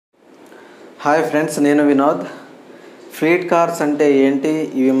Hi friends, నేను Vinod. Fleet cars అంటే ఏంటి,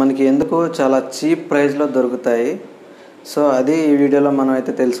 ఇవి మనకి ఎందుకు చాలా చీప్ ప్రైస్లో దొరుకుతాయి. సో అది ఈ వీడియోలో మనం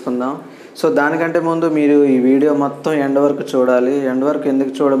అయితే తెలుసుకుందాం. సో దానికంటే ముందు మీరు ఈ వీడియో మొత్తం ఎండ్ వరకు చూడాలి. ఎండ్ వరకు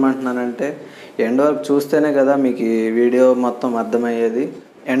ఎందుకు చూడమంటున్నానంటే, ఎండ్ వరకు చూస్తేనే కదా మీకు ఈ వీడియో మొత్తం అర్థమయ్యేది.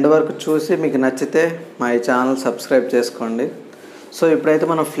 ఎండ్ వరకు చూసి మీకు నచ్చితే మా ఈ ఛానల్ సబ్స్క్రైబ్ చేసుకోండి. సో ఇప్పుడైతే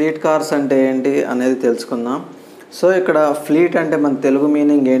మనం ఫ్లీట్ కార్స్ అంటే ఏంటి అనేది తెలుసుకుందాం. సో ఇక్కడ ఫ్లీట్ అంటే మన తెలుగు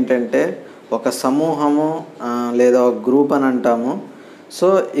మీనింగ్ ఏంటంటే ఒక సమూహము లేదా ఒక గ్రూప్ అని అంటాము. సో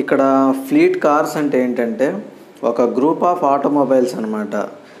ఇక్కడ ఫ్లీట్ కార్స్ అంటే ఏంటంటే ఒక గ్రూప్ ఆఫ్ ఆటోమొబైల్స్ అనమాట.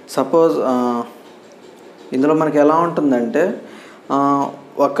 సపోజ్ ఇందులో మనకి ఎలా ఉంటుందంటే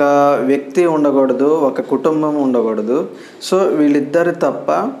ఒక వ్యక్తి ఉండకూడదు, ఒక కుటుంబం ఉండకూడదు. సో వీళ్ళిద్దరి తప్ప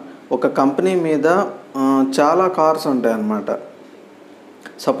ఒక కంపెనీ మీద చాలా కార్స్ ఉంటాయి అన్నమాట.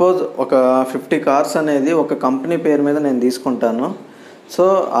 సపోజ్ ఒక 50 కార్స్ అనేది ఒక కంపెనీ పేరు మీద నేను తీసుకుంటాను. సో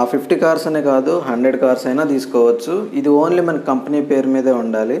ఆ 50 కార్స్ అనే కాదు, 100 కార్స్ అయినా తీసుకోవచ్చు. ఇది ఓన్లీ మన కంపెనీ పేరు మీదే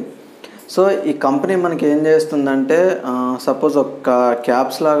ఉండాలి. సో ఈ కంపెనీ మనకి ఏం చేస్తుందంటే సపోజ్ ఒక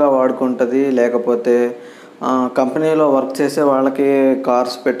క్యాబ్స్ లాగా వాడుకుంటుంది, లేకపోతే కంపెనీలో వర్క్ చేసే వాళ్ళకి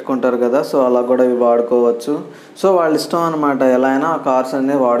కార్స్ పెట్టుకుంటారు కదా, సో అలా కూడా ఇవి వాడుకోవచ్చు. సో వాళ్ళ ఇష్టం అనమాట, ఎలా అయినా ఆ కార్స్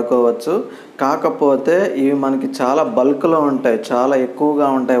అనేవి వాడుకోవచ్చు. కాకపోతే ఇవి మనకి చాలా బల్క్లో ఉంటాయి, చాలా ఎక్కువగా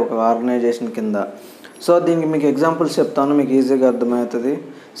ఉంటాయి ఒక ఆర్గనైజేషన్ కింద. సో దీనికి మీకు ఎగ్జాంపుల్స్ చెప్తాను, మీకు ఈజీగా అర్థమవుతుంది.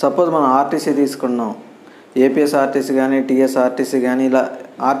 సపోజ్ మనం ఆర్టీసీ తీసుకున్నాం, ఏపీఎస్ఆర్టీసీ కానీ టీఎస్ఆర్టీసీ కానీ, ఇలా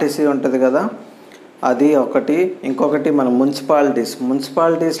ఆర్టీసీ ఉంటుంది కదా, అది ఒకటి. ఇంకొకటి మన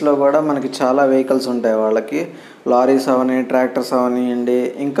మున్సిపాలిటీస్లో కూడా మనకి చాలా వెహికల్స్ ఉంటాయి. వాళ్ళకి లారీస్ అవని, ట్రాక్టర్స్ అవనివ్వండి,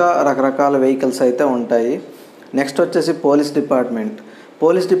 ఇంకా రకరకాల వెహికల్స్ అయితే ఉంటాయి. నెక్స్ట్ వచ్చేసి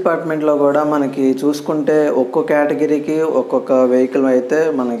పోలీస్ డిపార్ట్మెంట్లో కూడా మనకి చూసుకుంటే ఒక్కో కేటగిరీకి ఒక్కొక్క వెహికల్ అయితే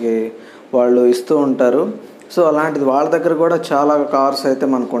మనకి వాళ్ళు ఇస్తూ ఉంటారు. సో అలాంటిది వాళ్ళ దగ్గర కూడా చాలా కార్స్ అయితే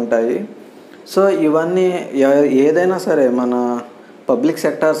మనకు ఉంటాయి. సో ఇవన్నీ ఏదైనా సరే మన పబ్లిక్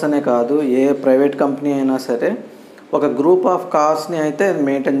సెక్టార్స్ అనే కాదు, ఏ ప్రైవేట్ కంపెనీ అయినా సరే ఒక గ్రూప్ ఆఫ్ కార్స్ని అయితే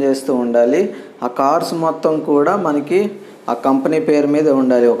మెయింటైన్ చేస్తూ ఉండాలి. ఆ కార్స్ మొత్తం కూడా మనకి ఆ కంపెనీ పేరు మీద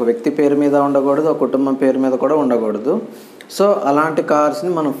ఉండాలి. ఒక వ్యక్తి పేరు మీద ఉండకూడదు, ఒక కుటుంబం పేరు మీద కూడా ఉండకూడదు. సో అలాంటి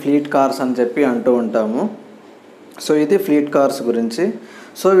కార్స్ని మనం ఫ్లీట్ కార్స్ అని చెప్పి అంటూ ఉంటాము. సో ఇది ఫ్లీట్ కార్స్ గురించి.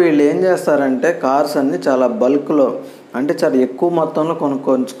 సో వీళ్ళు ఏం చేస్తారంటే కార్స్ అన్ని చాలా బల్క్లో, అంటే చాలా ఎక్కువ మొత్తంలో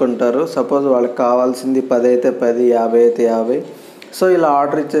కొనుక్కొంచుకుంటారు. సపోజ్ వాళ్ళకి కావాల్సింది 10 అయితే 10, 50 అయితే 50. సో ఇలా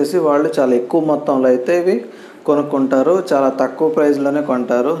ఆర్డర్ ఇచ్చేసి వాళ్ళు చాలా ఎక్కువ మొత్తంలో అయితే ఇవి కొనుక్కుంటారు, చాలా తక్కువ ప్రైస్లోనే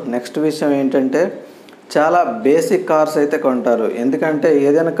కొంటారు. నెక్స్ట్ విషయం ఏంటంటే చాలా బేసిక్ కార్స్ అయితే కొంటారు. ఎందుకంటే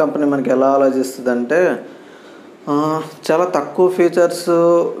ఏదైనా కంపెనీ మనకి ఎలా ఆలోచిస్తుందంటే చాలా తక్కువ ఫీచర్స్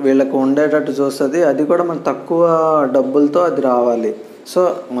వీళ్ళకు ఉండేటట్టు చూస్తుంది. అది కూడా మన తక్కువ డబ్బులతో అది రావాలి. సో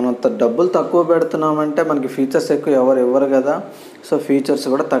మనం డబ్బులు తక్కువ పెడుతున్నామంటే మనకి ఫీచర్స్ ఎక్కువ ఎవరు ఇవ్వరు కదా, సో ఫీచర్స్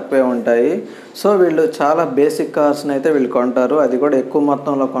కూడా తక్కువే ఉంటాయి. సో వీళ్ళు చాలా బేసిక్ కార్స్ని అయితే వీళ్ళు కొంటారు. అది కూడా ఎక్కువ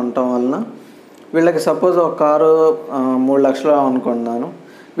మొత్తంలో కొనటం వలన వీళ్ళకి సపోజ్ ఒక కారు 3 లక్షలు అనుకున్నాను,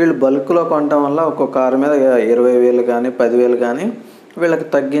 వీళ్ళు బల్క్లో కొనటం వల్ల ఒక్కొక్క కారు మీద 20,000 కానీ 10,000 కానీ వీళ్ళకి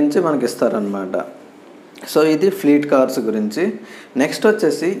తగ్గించి మనకి ఇస్తారనమాట. సో ఇది ఫ్లీట్ కార్స్ గురించి. నెక్స్ట్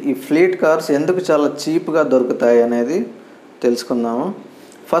వచ్చేసి ఈ ఫ్లీట్ కార్స్ ఎందుకు చాలా చీప్గా దొరుకుతాయి అనేది తెలుసుకుందాము.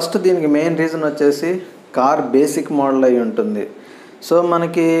 ఫస్ట్ దీనికి మెయిన్ రీజన్ వచ్చేసి కార్ బేసిక్ మోడల్ అయి ఉంటుంది. సో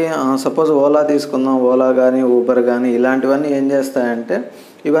మనకి సపోజ్ ఓలా తీసుకుందాం, ఓలా కానీ ఊబర్ కానీ ఇలాంటివన్నీ ఏం చేస్తాయంటే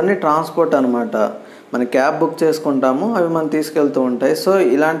ఇవన్నీ ట్రాన్స్పోర్ట్ అనమాట. మన క్యాబ్ బుక్ చేసుకుంటాము, అవి మనం తీసుకెళ్తూ ఉంటాయి. సో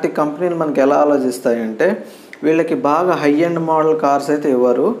ఇలాంటి కంపెనీలు మనకి ఎలా ఆలోచిస్తాయంటే వీళ్ళకి బాగా హై ఎండ్ మోడల్ కార్స్ అయితే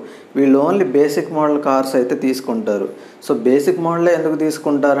ఇవ్వరు, వీళ్ళు ఓన్లీ బేసిక్ మోడల్ కార్స్ అయితే తీసుకుంటారు. సో బేసిక్ మోడలే ఎందుకు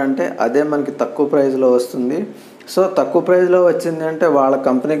తీసుకుంటారంటే అదే మనకి తక్కువ ప్రైస్లో వస్తుంది. సో తక్కువ ప్రైస్లో వచ్చింది అంటే వాళ్ళ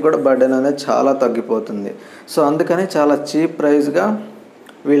కంపెనీకి కూడా బర్డెన్ అనేది చాలా తగ్గిపోతుంది. సో అందుకని చాలా చీప్ ప్రైస్గా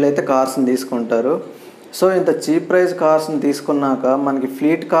వీళ్ళైతే కార్స్ని తీసుకుంటారు. సో ఇంత చీప్ ప్రైస్ కార్స్ని తీసుకున్నాక మనకి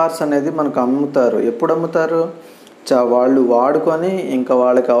ఫ్లీట్ కార్స్ అనేది మనకు అమ్ముతారు. ఎప్పుడు అమ్ముతారు? వాళ్ళు వాడుకొని ఇంకా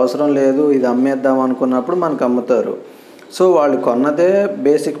వాళ్ళకి అవసరం లేదు, ఇది అమ్మేద్దాం అనుకున్నప్పుడు మనకు అమ్ముతారు. సో వాళ్ళు కొన్నదే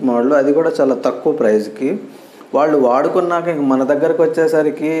బేసిక్ మోడల్, అది కూడా చాలా తక్కువ ప్రైస్కి. వాళ్ళు వాడుకున్నాక ఇంక మన దగ్గరకు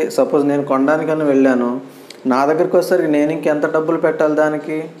వచ్చేసరికి సపోజ్ నేను కొనడానికని వెళ్ళాను, నా దగ్గరికి వచ్చేసరికి నేను ఇంకెంత డబ్బులు పెట్టాలి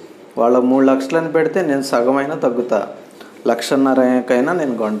దానికి? వాళ్ళ 3 లక్షలని పెడితే నేను సగమైనా తగ్గుతా, 1,50,000కైనా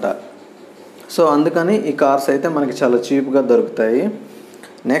నేను కొంటా. సో అందుకని ఈ కార్స్ అయితే మనకి చాలా చీప్గా దొరుకుతాయి.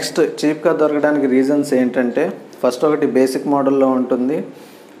 నెక్స్ట్ చీప్గా దొరకడానికి రీజన్స్ ఏంటంటే ఫస్ట్ ఒకటి బేసిక్ మోడల్లో ఉంటుంది.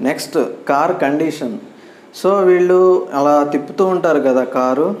 Next car condition. సో వీళ్ళు అలా తిప్పుతూ ఉంటారు కదా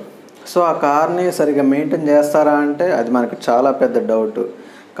కారు, సో ఆ కార్ని సరిగ్గా మెయింటైన్ చేస్తారా అంటే అది మనకి చాలా పెద్ద డౌట్.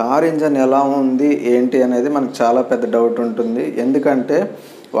 కార్ ఇంజన్ ఎలా ఉంది ఏంటి అనేది మనకు చాలా పెద్ద డౌట్ ఉంటుంది. ఎందుకంటే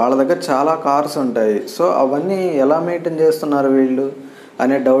వాళ్ళ దగ్గర చాలా కార్స్ ఉంటాయి. సో అవన్నీ ఎలా మెయింటైన్ చేస్తున్నారు వీళ్ళు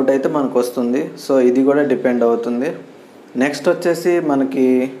అనే డౌట్ అయితే మనకు వస్తుంది. సో ఇది కూడా డిపెండ్ అవుతుంది. నెక్స్ట్ వచ్చేసి మనకి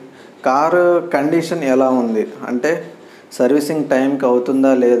కారు కండిషన్ ఎలా ఉంది అంటే సర్వీసింగ్ టైంకి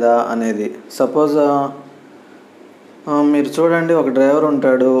అవుతుందా లేదా అనేది. సపోజ్ మీరు చూడండి, ఒక డ్రైవర్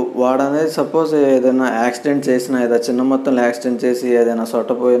ఉంటాడు, వాడు అనేది సపోజ్ ఏదైనా యాక్సిడెంట్ చేసినా, ఏదైనా చిన్న మొత్తంలో యాక్సిడెంట్ చేసి ఏదైనా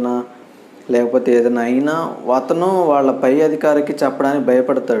సొట్టపోయినా లేకపోతే ఏదైనా అయినా అతను వాళ్ళ పై అధికారికి చెప్పడానికి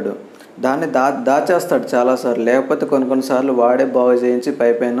భయపడతాడు. దాన్ని దాచేస్తాడు చాలాసార్లు. లేకపోతే కొన్నిసార్లు వాడే బాగు చేయించి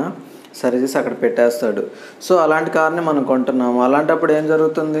పైన సరి చేసి అక్కడ పెట్టేస్తాడు. సో అలాంటి కార్ని మనం కొంటున్నాము. అలాంటప్పుడు ఏం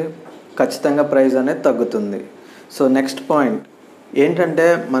జరుగుతుంది, ఖచ్చితంగా ప్రైస్ అనేది తగ్గుతుంది. సో నెక్స్ట్ పాయింట్ ఏంటంటే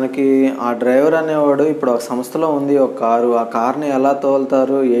మనకి ఆ డ్రైవర్ అనేవాడు ఇప్పుడు ఒక సంస్థలో ఉంది ఒక కారు, ఆ కార్ని ఎలా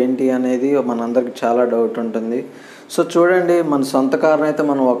తోలుతారు ఏంటి అనేది మనందరికి చాలా డౌట్ ఉంటుంది. సో చూడండి, మన సొంత కార్ని అయితే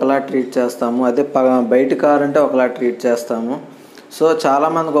మనం ఒకలా ట్రీట్ చేస్తాము, అదే బయట కార్ అంటే ఒకలా ట్రీట్ చేస్తాము. సో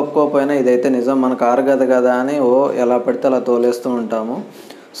చాలామందికి ఒప్పుకోకపోయినా ఇదైతే నిజం, మన కారు కదా అని ఎలా పడితే అలా తోలేస్తూ ఉంటాము.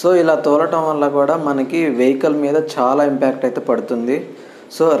 సో ఇలా తోలటం వల్ల కూడా మనకి వెహికల్ మీద చాలా ఇంపాక్ట్ అయితే పడుతుంది.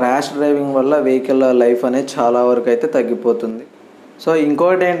 సో ర్యాష్ డ్రైవింగ్ వల్ల వెహికల్ లైఫ్ అనేది చాలా వరకు అయితే తగ్గిపోతుంది. సో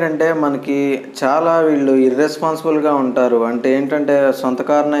ఇంకొకటి ఏంటంటే మనకి చాలా వీళ్ళు ఇర్రెస్పాన్సిబుల్గా ఉంటారు. అంటే ఏంటంటే సొంత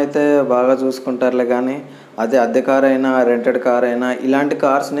కార్ని అయితే బాగా చూసుకుంటారులే, కానీ అదే అద్దె కార్ అయినా రెంటెడ్ కార్ అయినా ఇలాంటి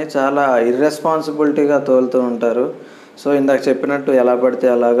కార్స్ని చాలా ఇర్రెస్పాన్సిబిలిటీగా తోలుతూ ఉంటారు. సో ఇందాక చెప్పినట్టు ఎలా పడితే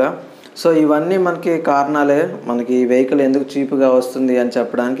అలాగా. సో ఇవన్నీ మనకి కారణాలే, మనకి ఈ వెహికల్ ఎందుకు చీప్గా వస్తుంది అని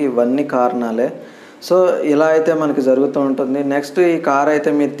చెప్పడానికి ఇవన్నీ కారణాలే. సో ఇలా అయితే మనకి జరుగుతూ ఉంటుంది. నెక్స్ట్ ఈ కార్ అయితే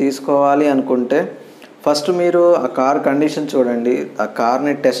మీరు తీసుకోవాలి అనుకుంటే ఫస్ట్ మీరు ఆ కార్ కండిషన్ చూడండి, ఆ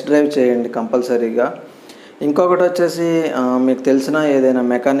కార్ని టెస్ట్ డ్రైవ్ చేయండి కంపల్సరీగా. ఇంకొకటి వచ్చేసి మీకు తెలిసిన ఏదైనా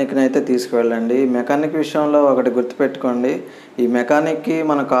మెకానిక్ని అయితే తీసుకువెళ్ళండి. మెకానిక్ విషయంలో ఒకటి గుర్తుపెట్టుకోండి, ఈ మెకానిక్కి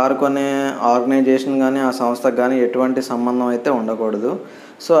మన కారు కొనే ఆర్గనైజేషన్ కానీ ఆ సంస్థకు కానీ ఎటువంటి సంబంధం అయితే ఉండకూడదు.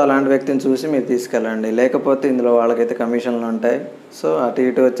 సో అలాంటి వ్యక్తిని చూసి మీరు తీసుకెళ్ళండి, లేకపోతే ఇందులో వాళ్ళకైతే కమిషన్లు ఉంటాయి. సో అటు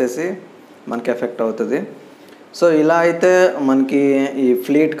ఇటు వచ్చేసి మనకి ఎఫెక్ట్ అవుతుంది. సో ఇలా అయితే మనకి ఈ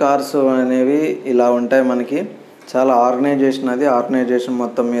ఫ్లీట్ కార్స్ అనేవి ఇలా ఉంటాయి. మనకి చాలా ఆర్గనైజేషన్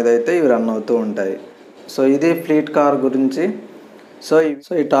మొత్తం మీద అయితే ఇవి రన్ అవుతూ ఉంటాయి. సో ఇది ఫ్లీట్ కార్ గురించి. సో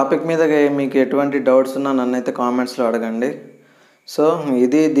ఈ టాపిక్ మీద మీకు ఎటువంటి డౌట్స్ ఉన్నా నన్నైతే కామెంట్స్లో అడగండి. సో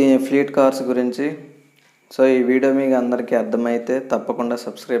ఇది ఫ్లీట్ కార్స్ గురించి. సో ఈ వీడియో మీకు అందరికీ అర్థమైతే తప్పకుండా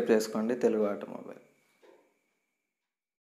సబ్స్క్రైబ్ చేసుకోండి తెలుగు ఆటోమొబైల్.